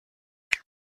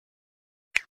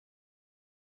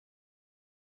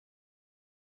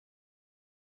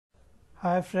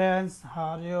Hi friends, how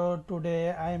are you? Today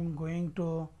I am going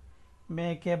to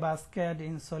make a basket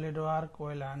in SolidWorks.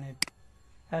 We'll learn it.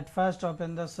 At first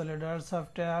open the SolidWorks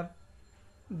software,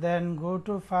 then go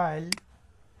to File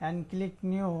and click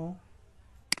New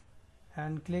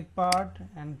and click Part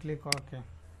and click OK.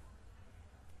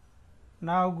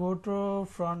 Now go to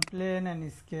front plane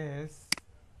and sketch.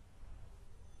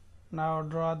 Now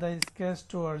draw the sketch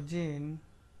to origin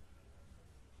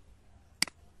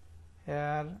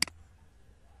here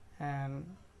and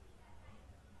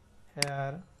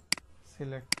here.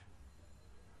 Select.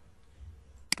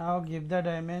 Now give the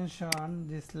dimension,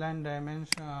 this line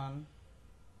dimension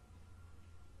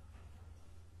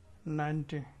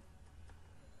 90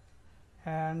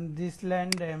 and this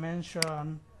line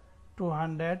dimension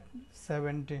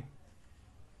 270.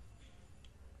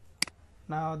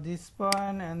 Now this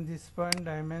point and this point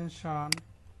dimension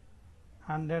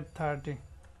 130.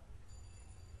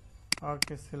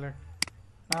 Okay, select.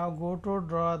 Now go to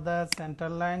draw the center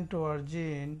line to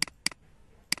origin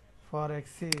for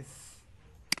axis.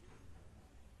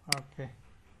 Okay.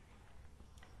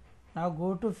 Now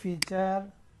go to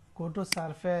feature, go to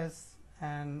surface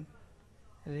and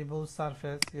remove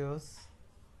surface use.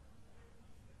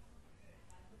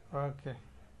 Okay.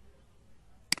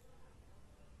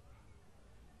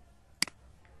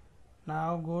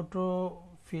 Now go to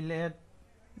fillet,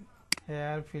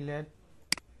 here fillet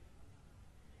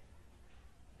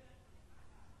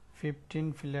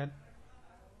 15 fillet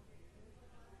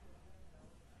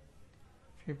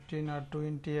 15 or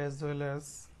 20 as well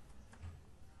as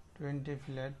 20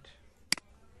 fillet.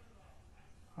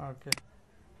 Okay.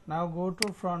 Now go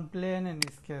to front plane and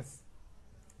sketch.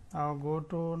 Now go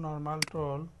to normal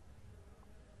tool.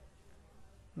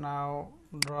 Now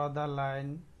draw the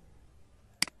line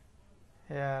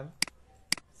here,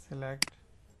 select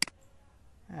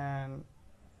and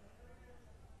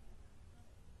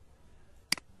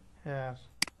here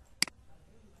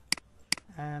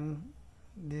and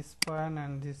this point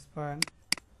and this point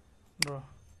draw.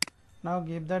 Now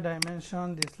give the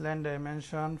dimension, this line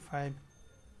dimension 5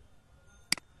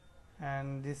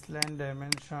 and this line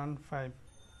dimension 5.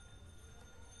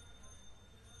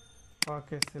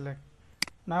 Okay, select.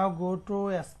 Now go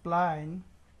to spline.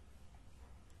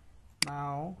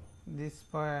 Now this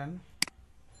point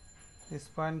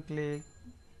click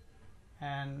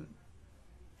and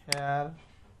here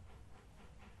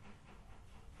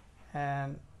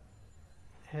and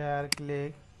here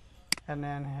click and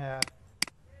then here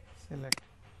select.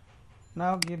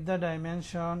 Now give the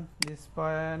dimension, this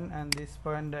point and this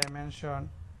point dimension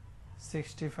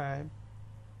 65.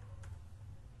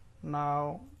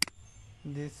 Now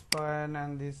this point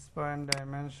and this point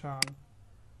dimension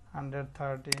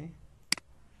 130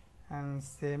 and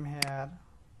same here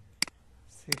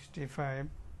 65.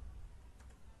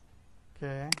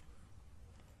 Okay,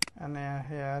 and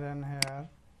here and here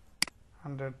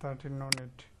 130, no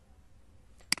need.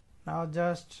 Now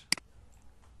just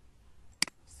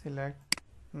select.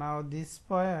 Now this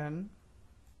point,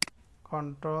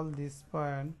 control this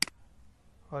point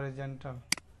horizontal.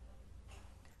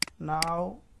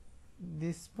 Now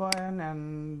this point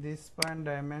and this point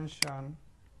dimension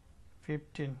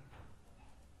 15.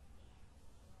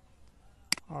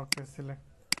 Okay, select.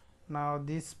 Now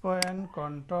this point,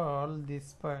 control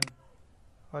this point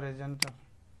horizontal.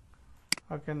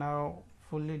 Okay, now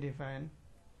fully define.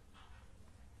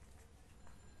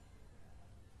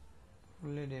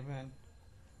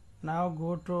 Now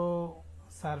go to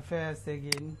surface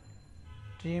again,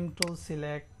 trim tool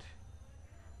select.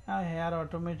 Now here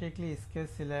automatically sketch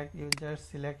select, you just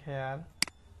select here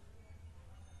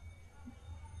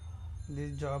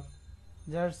this job,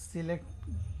 just select,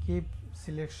 keep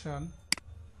selection.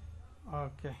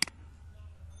 Okay.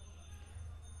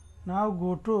 Now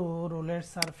go to roulette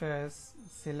surface,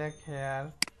 select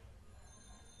here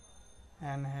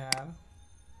and here,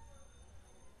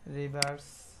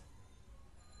 reverse,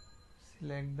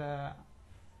 select the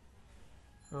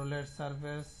roulette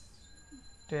surface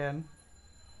 10.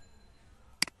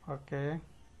 Okay.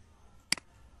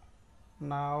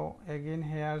 Now again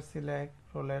here select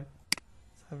roulette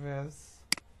surface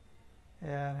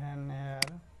here and here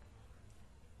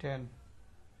 10.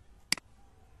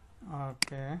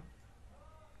 Okay.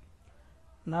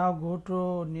 Now go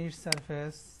to niche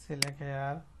surface, select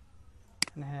here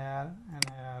and here and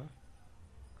here.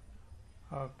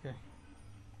 Okay.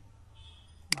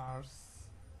 Mouse.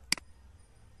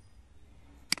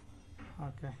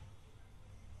 Okay.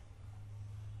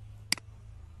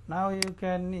 Now you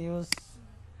can use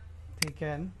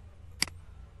thicken.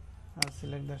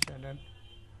 Select the shaded.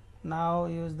 Now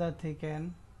use the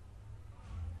thicken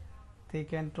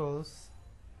tools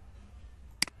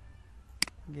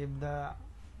give the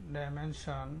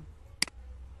dimension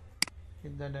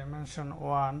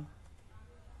 1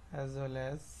 as well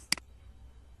as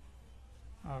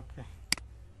okay.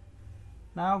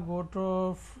 Now go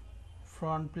to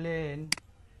front plane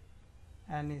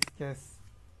and sketch.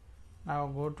 Now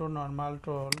go to normal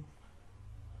tool.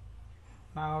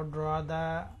 Now draw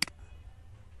the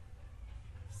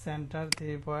center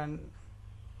 3-point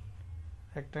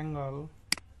rectangle.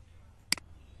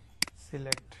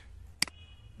 Select.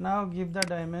 Now give the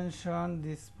dimension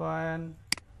this point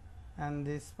and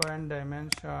this point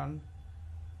dimension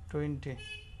 20.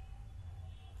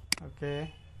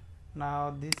 Okay.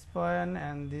 Now this point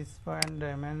and this point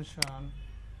dimension,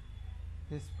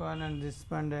 this point and this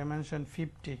point dimension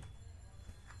 50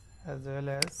 as well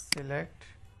as select.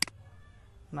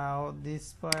 Now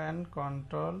this point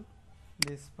control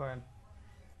this point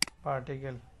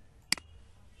vertical.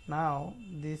 Now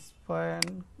this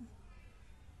point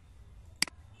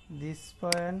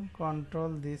control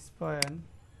this point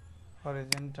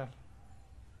horizontal,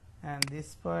 and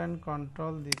this point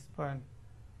control this point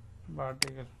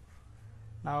vertical.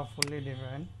 Now fully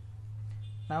defined.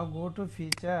 Now go to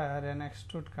feature and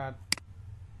extrude cut.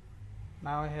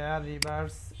 Now here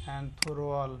reverse and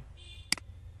through all.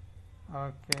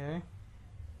 Okay.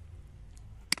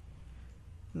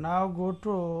 Now go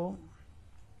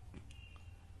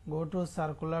to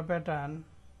circular pattern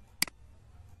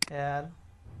here.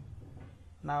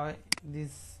 Now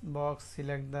this box,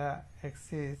 select the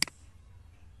axis.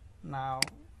 Now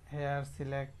here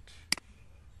select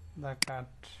the cut.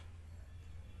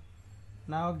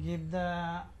 Now give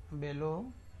the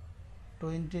value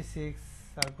 26,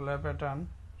 circular pattern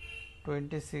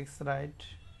 26 right.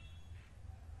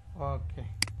 Okay.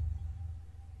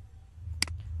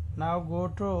 Now go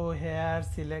to here,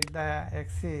 select the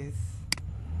axis,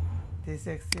 this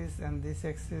axis and this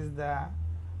axis, the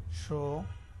show,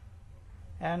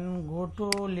 and go to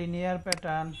linear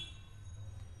pattern.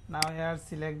 Now here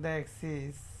select the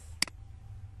axis.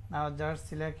 Now just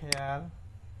select here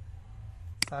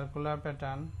circular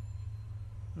pattern.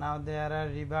 Now there are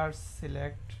reverse,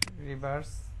 select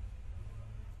reverse.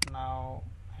 Now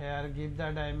here give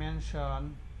the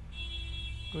dimension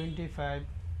 25.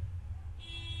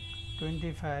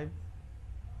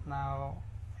 Now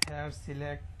here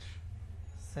select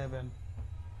 7.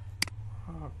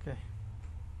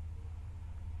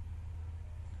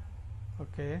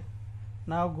 Okay.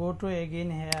 Now go to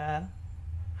again here,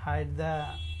 hide the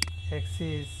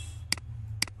axis.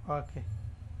 Okay.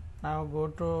 Now go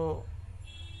to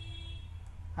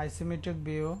isometric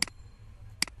view.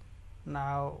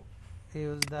 Now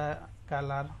use the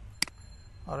color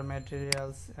or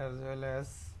materials as well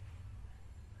as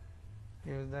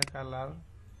use the color.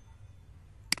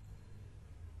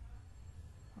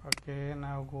 Okay.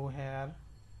 Now go here.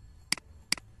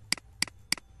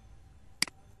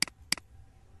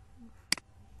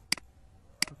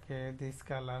 Okay, this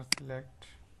color select.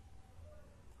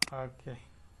 Okay,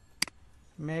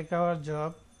 make our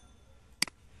job.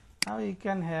 Now you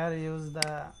can here use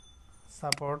the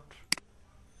support,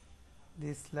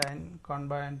 this line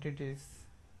convert entities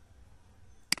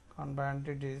and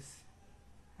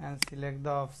select the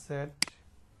offset.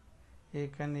 You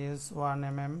can use 1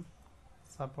 mm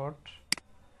support.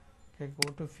 Okay,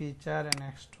 go to feature and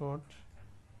extrude.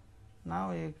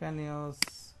 Now you can use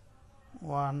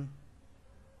 1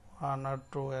 or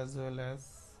 2 as well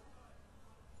as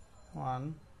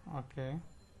 1. Okay.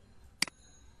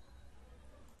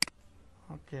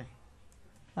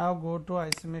 Now go to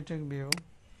isometric view,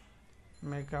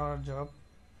 make our job.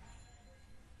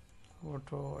 Go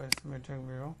to isometric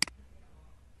view.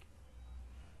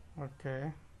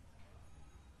 Okay.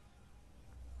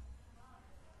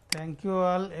 Thank you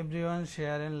all everyone,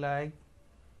 share and like.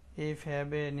 If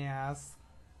have any ask,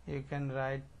 you can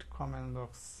write comment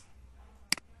box.